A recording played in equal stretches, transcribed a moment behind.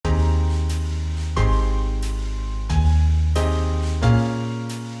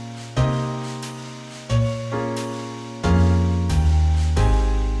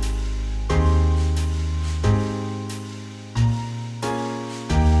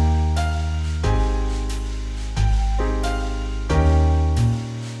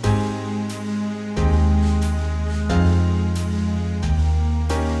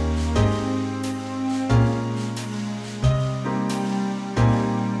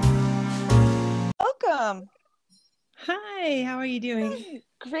Welcome. Hi, how are you doing?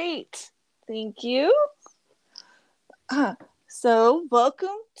 Great. Thank you. Uh,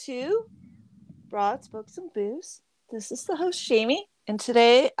 welcome to Broads, Books, and Booze. This is the host, Jamie, and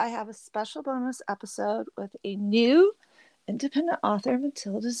today I have a special bonus episode with a new independent author,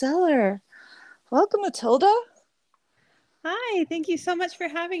 Matilda Zeller. Welcome, Matilda. Hi, thank you so much for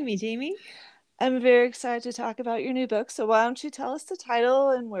having me, Jamie. I'm very excited to talk about your new book. So, why don't you tell us the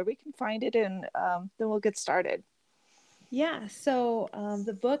title and where we can find it, and then we'll get started.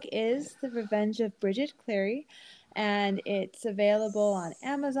 The book is The Revenge of Bridget Cleary, and it's available on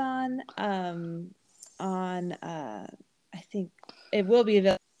Amazon. I think it will be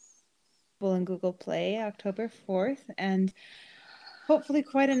available in Google Play October 4th, and hopefully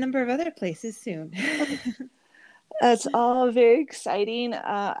quite a number of other places soon. That's all very exciting.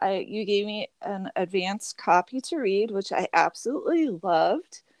 You gave me an advanced copy to read, which I absolutely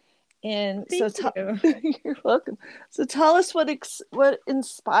loved. And so, Thank you. you're welcome. So, tell us what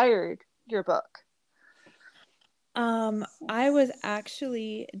inspired your book. I was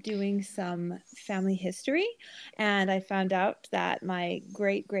actually doing some family history, and I found out that my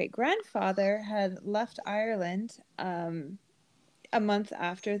great great grandfather had left Ireland a month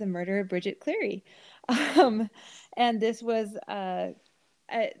after the murder of Bridget Cleary. Um, and this was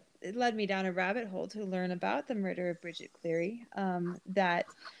it led me down a rabbit hole to learn about the murder of Bridget Cleary. That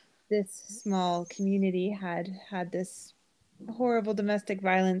this small community had this horrible domestic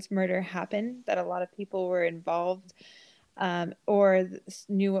violence murder happen, that a lot of people were involved, or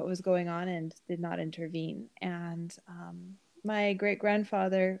knew what was going on and did not intervene. And my great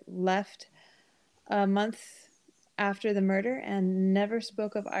grandfather left a month after the murder and never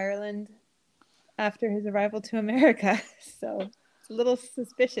spoke of Ireland after his arrival to America. So it's a little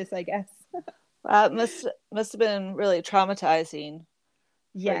suspicious, I guess. It must have been really traumatizing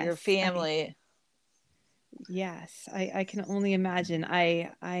for your Yes, family. I can only imagine.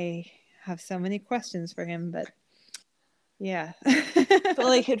 I have so many questions for him, but yeah. If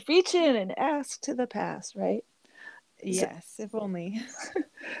only could reach in and ask to the past, right? So, Yes, if only.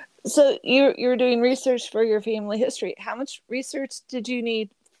 so you're doing research for your family history. How much research did you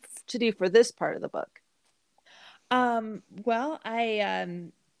need to do for this part of the book? Well,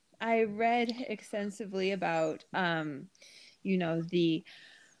 I read extensively about the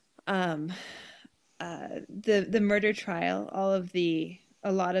um the murder trial,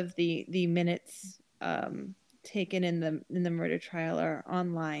 a lot of the minutes taken in the murder trial are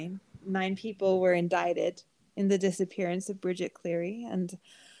online. 9 people were indicted in the disappearance of Bridget Cleary, and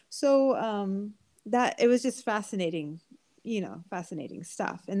so that it was just fascinating, fascinating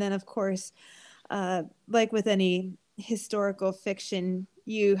stuff. And then, of course, like with any historical fiction,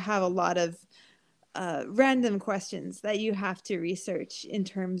 you have a lot of random questions that you have to research in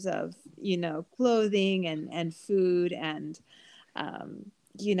terms of, clothing and food and,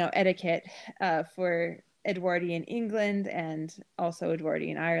 etiquette for Edwardian England and also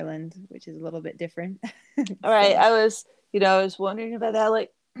Edwardian Ireland, which is a little bit different. All right, So, I was wondering about that,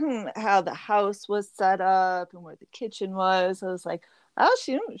 like how the house was set up and where the kitchen was. I was like, oh,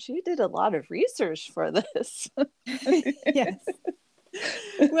 she did a lot of research for this. yes.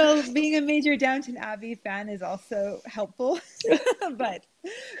 Well, being a major Downton Abbey fan is also helpful, but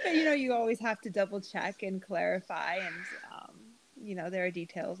you always have to double check and clarify, and there are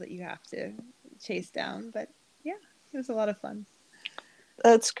details that you have to chase down. But yeah, it was a lot of fun.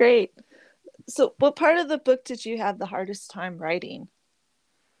 That's great. So, what part of the book did you have the hardest time writing?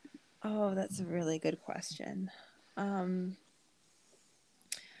 Oh, that's a really good question. Um,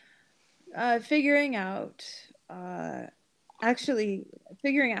 figuring out, uh, actually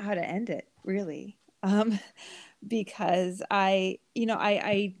figuring out how to end it, really. Because I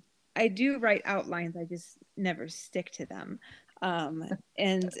do write outlines, I just never stick to them.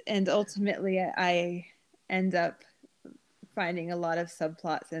 And ultimately I end up finding a lot of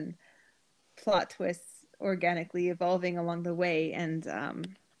subplots and plot twists organically evolving along the way, and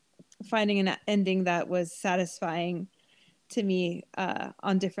finding an ending that was satisfying to me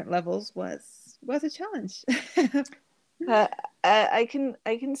on different levels was a challenge. Uh, I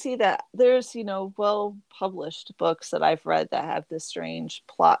can see that there's well published books that I've read that have this strange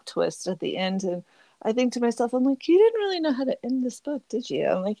plot twist at the end, and I think to myself, I'm like, you didn't really know how to end this book, did you?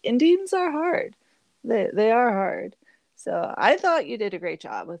 I'm like, endings are hard. They are hard. So I thought you did a great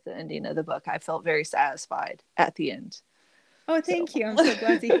job with the ending of the book. I felt very satisfied at the end. Oh, So thank you. I'm so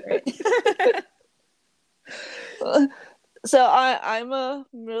glad to hear it. so I'm a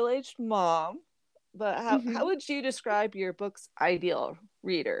middle-aged mom, but how Mhm. would you describe your book's ideal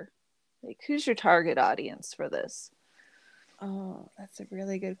reader? Like, who's your target audience for this? Oh, that's a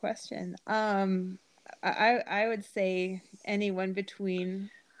really good question. I would say anyone between,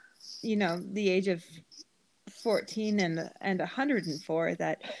 the age of 14 and 104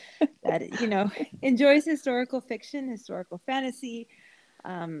 that enjoys historical fiction, historical fantasy,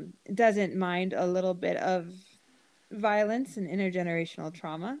 doesn't mind a little bit of violence and intergenerational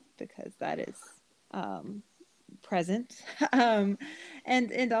trauma, because that is present, and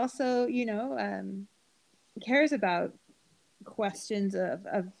also cares about questions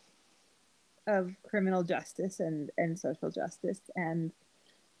of criminal justice and social justice, and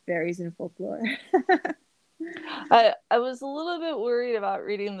varies in folklore. I was a little bit worried about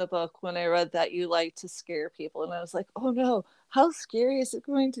reading the book when I read that you like to scare people, and I was like, oh no, how scary is it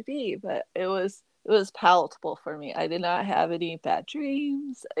going to be? But it was palatable for me. I did not have any bad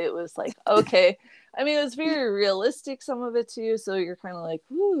dreams. It was like, okay. I mean, it was very realistic, some of it too, so you're kind of like,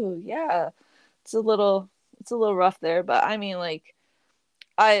 ooh, yeah, it's a little rough there, but I mean, like,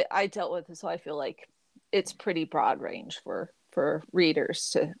 I dealt with it, so I feel like it's pretty broad range for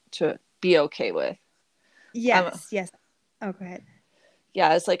readers to be okay with. I'm Yes. Oh, go ahead.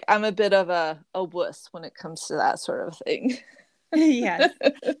 Yeah, it's like I'm a bit of a wuss when it comes to that sort of thing. Yes.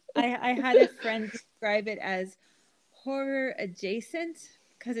 I had a friend describe it as horror adjacent,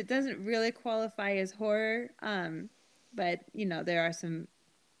 because it doesn't really qualify as horror. But there are some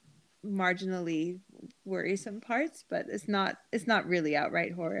marginally worrisome parts, but it's not really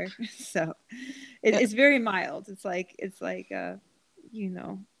outright horror. So Yeah. it's very mild. It's like you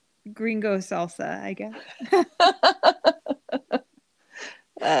know gringo salsa, I guess.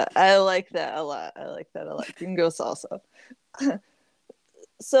 I like that a lot. I like that a lot. Gringo salsa.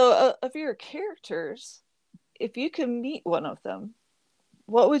 So, of your characters, if you could meet one of them,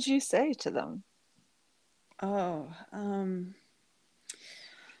 what would you say to them? Oh,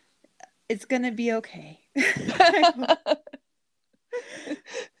 it's gonna be okay.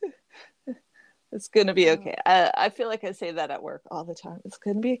 It's gonna be Oh, okay. I feel like I say that at work all the time. It's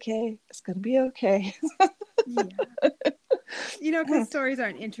gonna be okay. It's gonna be okay. yeah. Because stories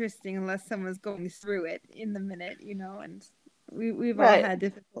aren't interesting unless someone's going through it in the minute, and we've all Right. had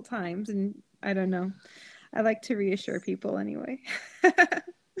difficult times, and I don't know. I like to reassure people anyway.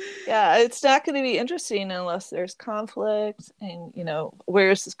 Yeah, it's not going to be interesting unless there's conflict, and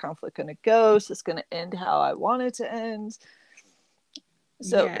where is this conflict going to go? Is this going to end how I want it to end?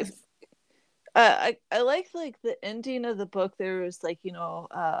 So if Yes, I like the ending of the book, there was like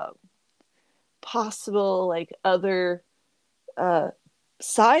possible like other uh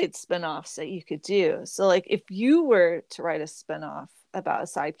side spin-offs that you could do. So like if you were to write a spin-off about a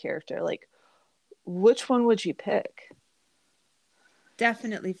side character, like which one would you pick?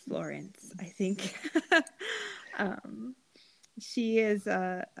 definitely Florence, I think. um, she is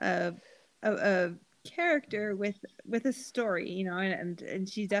a character with a story, and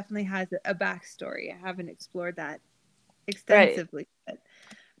she definitely has a backstory. I haven't explored that Right. extensively,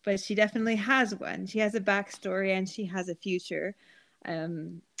 but she definitely has one. She has a backstory, and she has a future,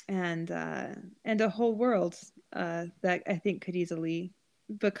 um, and a whole world that I think could easily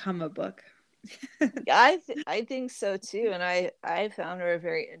become a book. Yeah, I think so too, and I found her a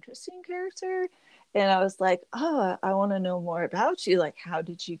very interesting character, and I was like, oh, I want to know more about you. Like, how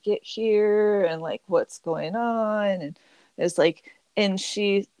did you get here, and like what's going on? And it's like, and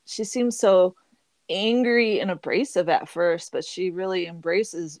she seems so angry and abrasive at first, but she really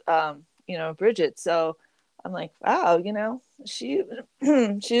embraces Bridget. So I'm like, wow, she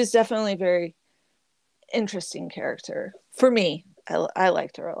she's definitely a very interesting character for me. I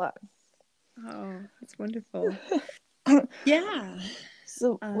liked her a lot. Oh, that's wonderful. Yeah.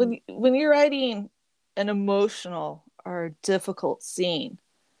 So Um, when you're writing an emotional or difficult scene,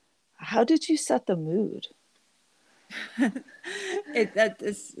 how did you set the mood?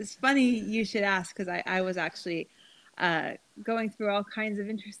 it's funny you should ask, because I was actually uh, going through all kinds of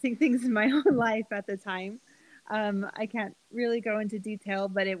interesting things in my own life at the time. I can't really go into detail,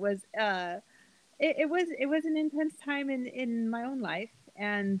 but it was an intense time in my own life,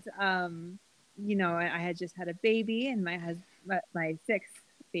 and I had just had a baby, and my sixth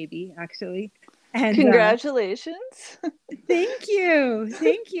baby, actually, and Congratulations. thank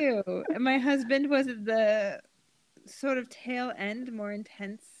you. My husband was at the sort of tail end, more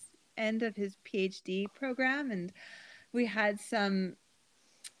intense end of his PhD program, and we had some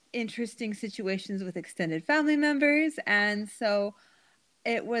interesting situations with extended family members, and so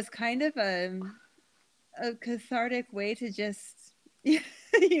it was kind of a cathartic way to just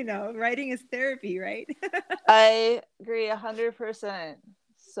writing is therapy, right? I agree 100%.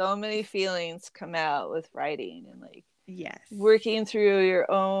 So many feelings come out with writing, and like Yes. working through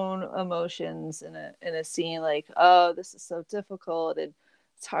your own emotions in a scene, like, oh, this is so difficult, and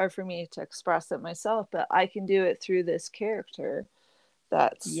it's hard for me to express it myself, but I can do it through this character.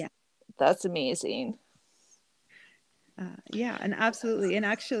 That's Yeah. that's amazing. Yeah, and absolutely. And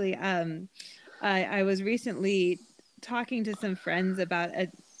actually, I was recently talking to some friends about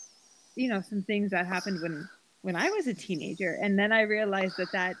some things that happened when I was a teenager, and then I realized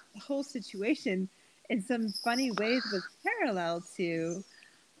that whole situation, in some funny ways, was parallel to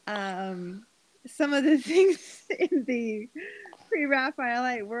um, some of the things in the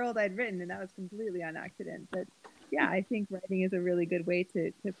pre-Raphaelite world I'd written, and that was completely on accident. But yeah, I think writing is a really good way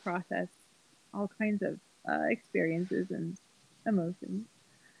to process all kinds of experiences and emotions.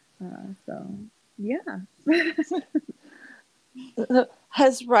 So yeah.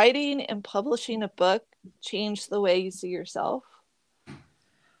 Has writing and publishing a book changed the way you see yourself?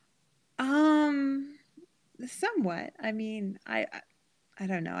 um Somewhat. I mean, I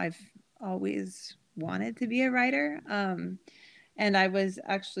don't know. I've always wanted to be a writer. And I was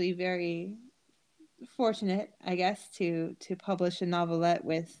actually very fortunate, I guess, to publish a novelette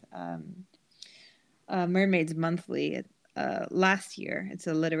with Mermaids Monthly last year. It's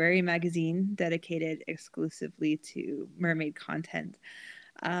a literary magazine dedicated exclusively to mermaid content.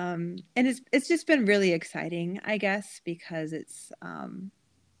 And it's just been really exciting, I guess, because it's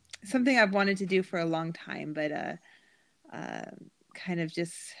something I've wanted to do for a long time, but uh, kind of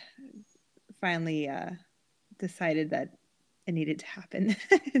just finally decided that it needed to happen.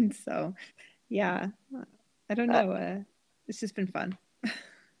 And so, yeah, I don't Uh, know. It's just been fun.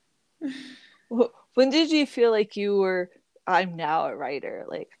 when did you feel like you were, I'm now a writer?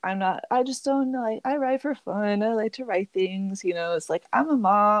 Like, I'm not, I just don't know. Like, I write for fun. I like to write things, it's like I'm a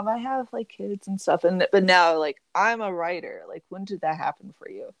mom, I have like kids and stuff. But now, like, I'm a writer. Like, when did that happen for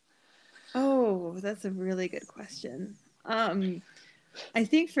you? Oh, that's a really good question. I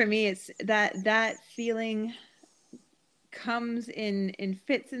think for me, it's that feeling comes in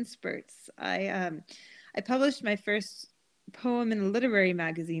fits and spurts. I published my first poem in a literary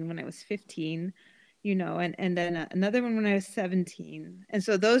magazine when I was 15, and then another one when I was 17. And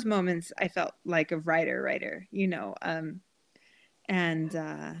so those moments I felt like a writer, and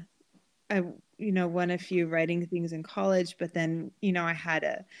I won a few writing things in college, but then I had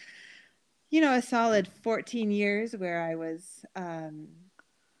a solid 14 years where I was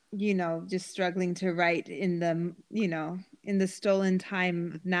just struggling to write in the stolen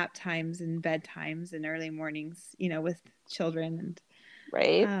time of nap times and bedtimes and early mornings, with children. And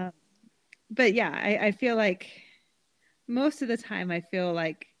Right? uh, but yeah, I feel like most of the time I feel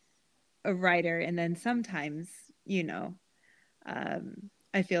like a writer, and then sometimes,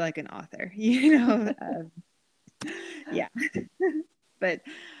 I feel like an author, yeah. But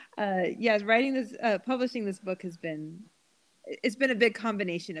yeah, publishing this book it's been a big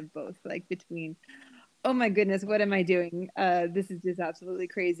combination of both, like between, oh my goodness, what am I doing? This is just absolutely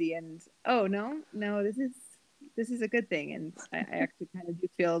crazy. And oh no, this is a good thing. And I actually kind of do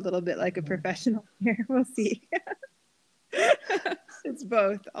feel a little bit like a professional here. We'll see. It's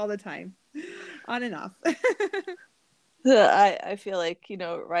both all the time, on and off. I feel like,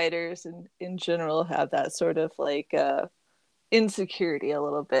 writers in general have that sort of like insecurity a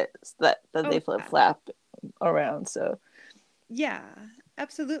little bit that Oh they flip yeah. flap around. So Yeah,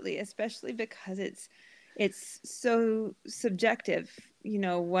 absolutely, especially because it's so subjective.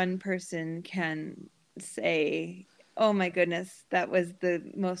 One person can say, "Oh my goodness, that was the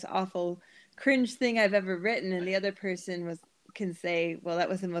most awful cringe thing I've ever written," and the other person can say, "Well, that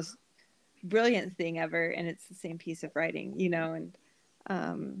was the most brilliant thing ever," and it's the same piece of writing, and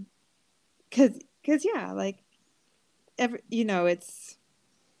um because yeah, like it's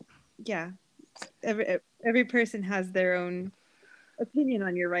yeah, every person has their own opinion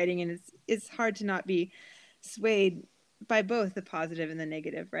on your writing, and it's hard to not be swayed by both the positive and the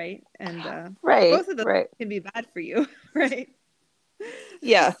negative, right? And right, both of those right. can be bad for you. Right?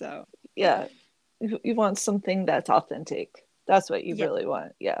 Yeah, So yeah. You want something that's authentic. That's what you yeah. really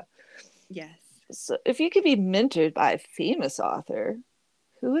want. Yeah. Yes. So if you could be mentored by a famous author,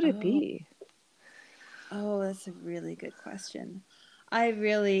 who would it Oh, be? that's a really good question. I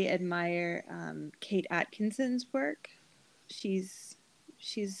really admire Kate Atkinson's work. She's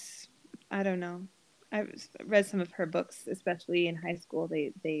she's I don't know, I've read some of her books, especially in high school.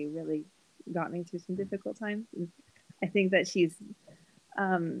 They really got me through some difficult times, and I think that she's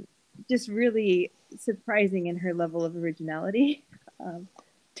um, just really surprising in her level of originality. Um,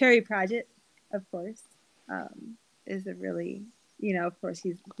 Terry Pratchett, of course, is a really, of course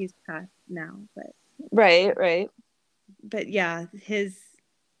he's passed now, Right, right. but yeah,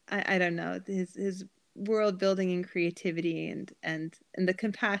 I don't know, his world building and creativity, and the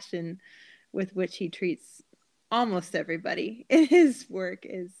compassion with which he treats almost everybody in his work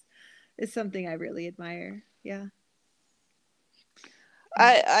is something I really admire. Yeah.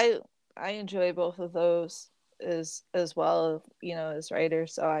 I I enjoy both of those as well, you know, as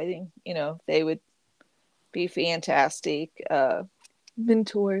writers. So I think, you know, they would be fantastic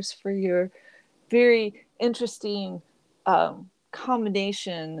mentors for your very interesting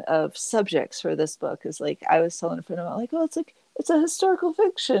combination of subjects for this book. Is like I was telling a friend about, like, oh, it's like it's a historical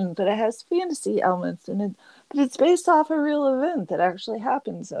fiction, but it has fantasy elements in it, but it's based off a real event that actually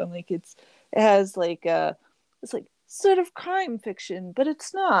happened. So I'm like, it has like it's like sort of crime fiction, but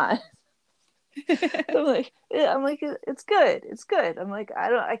it's not. I'm like, it's good, it's good. I'm like,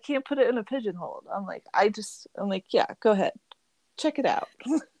 I can't put it in a pigeonhole. I'm like, yeah, go ahead, check it out.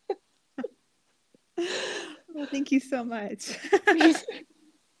 Well, thank you so much.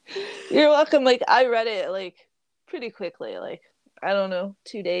 You're welcome. Like I read it like pretty quickly, like I don't know,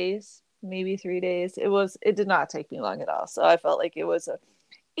 2 days, maybe 3 days. It did not take me long at all. So I felt like it was a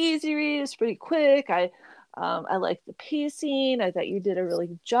easy read. It's pretty quick. I liked the pacing. I thought you did a really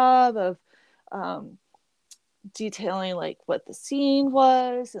good job of um detailing like what the scene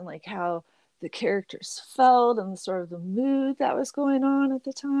was and like how the characters felt and sort of the mood that was going on at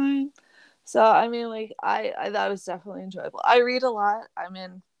the time. So I mean, like I thought it was definitely enjoyable. I read a lot. I'm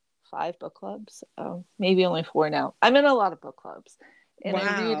in 5 book clubs, maybe only 4 now. I'm in a lot of book clubs, and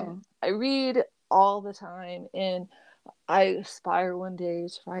Wow. I read all the time, and I aspire one day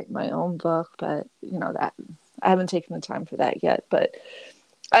to write my own book, but you know that I haven't taken the time for that yet. But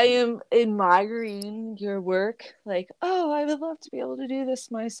I am admiring your work. Like, oh, I would love to be able to do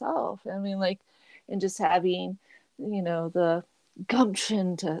this myself. I mean, like, and just having, you know, the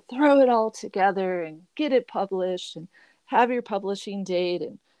gumption to throw it all together and get it published and have your publishing date.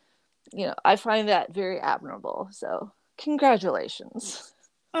 And, you know, I find that very admirable. So, congratulations.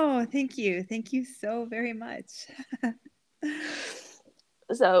 Oh, thank you. Thank you so very much.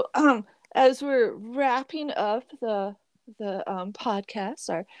 So, as we're wrapping up the podcast,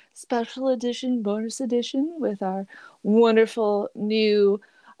 our special edition, bonus edition with our wonderful new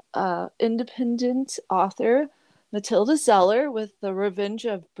independent author Matilda Zeller with The Revenge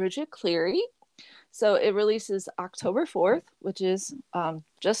of Bridget Cleary. So it releases October 4th, which is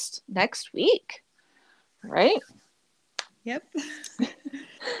just next week, right? Yep.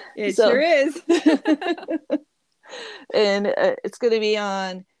 It sure So, is. and it's going to be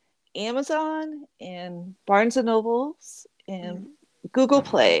on Amazon and Barnes and Nobles and Mhm. Google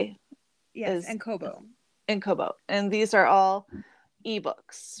Play Yes, is and Kobo. and Kobo, and these are all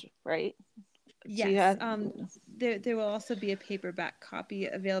ebooks, right? Do you Yes. have There will also be a paperback copy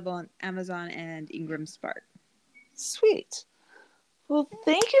available on Amazon and Ingram Spark. sweet? Well,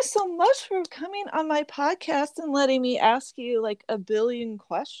 thank you so much for coming on my podcast and letting me ask you like a billion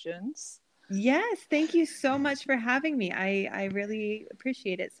questions. Yes, thank you so much for having me. I really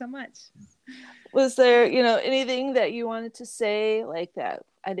appreciate it so much. Was there, you know, anything that you wanted to say, like that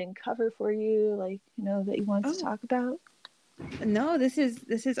I didn't cover for you, like, you know, that you wanted to Oh, talk about? no, this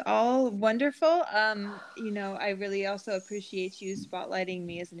is all wonderful. I really also appreciate you spotlighting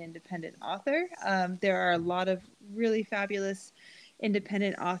me as an independent author. There are a lot of really fabulous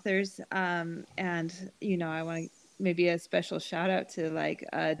independent authors, and I want to maybe a special shout out to like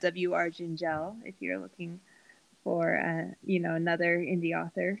W.R. Gingell if you're looking for another indie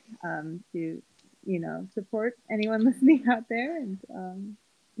author to support anyone listening out there, and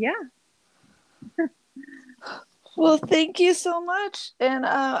yeah. Well, thank you so much. And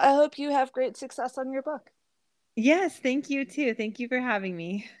I hope you have great success on your book. Yes, thank you too. Thank you for having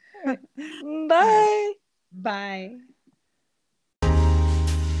me. All right. All right. Bye. Bye.